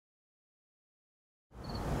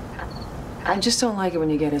I just don't like it when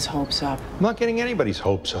you get his hopes up. I'm not getting anybody's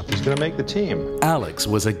hopes up. He's going to make the team. Alex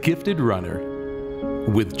was a gifted runner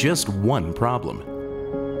with just one problem.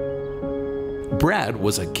 Brad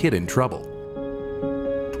was a kid in trouble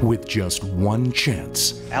with just one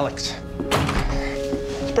chance. Alex.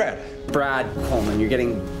 It's Brad. Brad Coleman. You're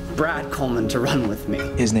getting Brad Coleman to run with me.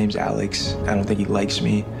 His name's Alex. I don't think he likes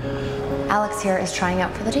me. Alex here is trying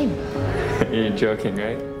out for the team. You're joking,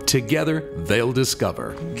 right? Together, they'll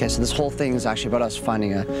discover. Okay, so this whole thing is actually about us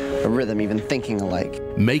finding a rhythm, even thinking alike.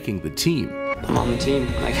 Making the team. I'm on the team,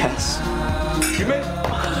 I guess. You made?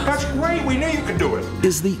 That's great. We knew you could do it.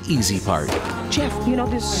 Is the easy part. Jeff, you know,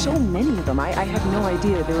 there's so many of them. I had no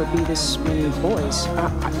idea there would be this many boys.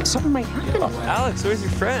 Something might happen. Oh, Alex, where's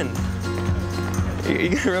your friend? You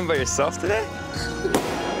gonna run by yourself today?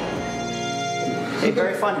 Hey,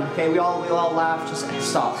 very funny, okay? We all laugh, just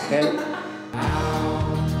stop, okay?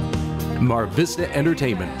 MarVista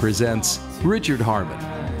Entertainment presents Richard Harmon.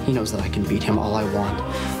 He knows that I can beat him. All I want,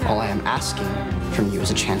 all I am asking from you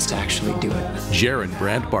is a chance to actually do it. Jaren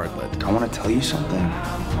Brandt Bartlett. I want to tell you something,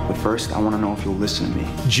 but first I want to know if you'll listen to me.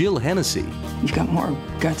 Jill Hennessy. You've got more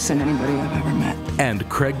guts than anybody I've ever met. And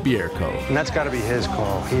Craig Bierko. And that's got to be his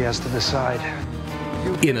call. He has to decide.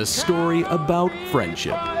 In a story about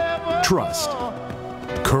friendship, trust,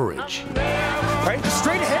 courage. All right, just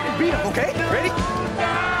straight ahead and beat him, okay? Ready?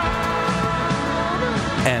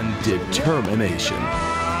 And determination.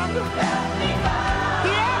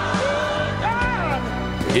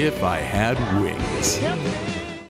 If I had wings.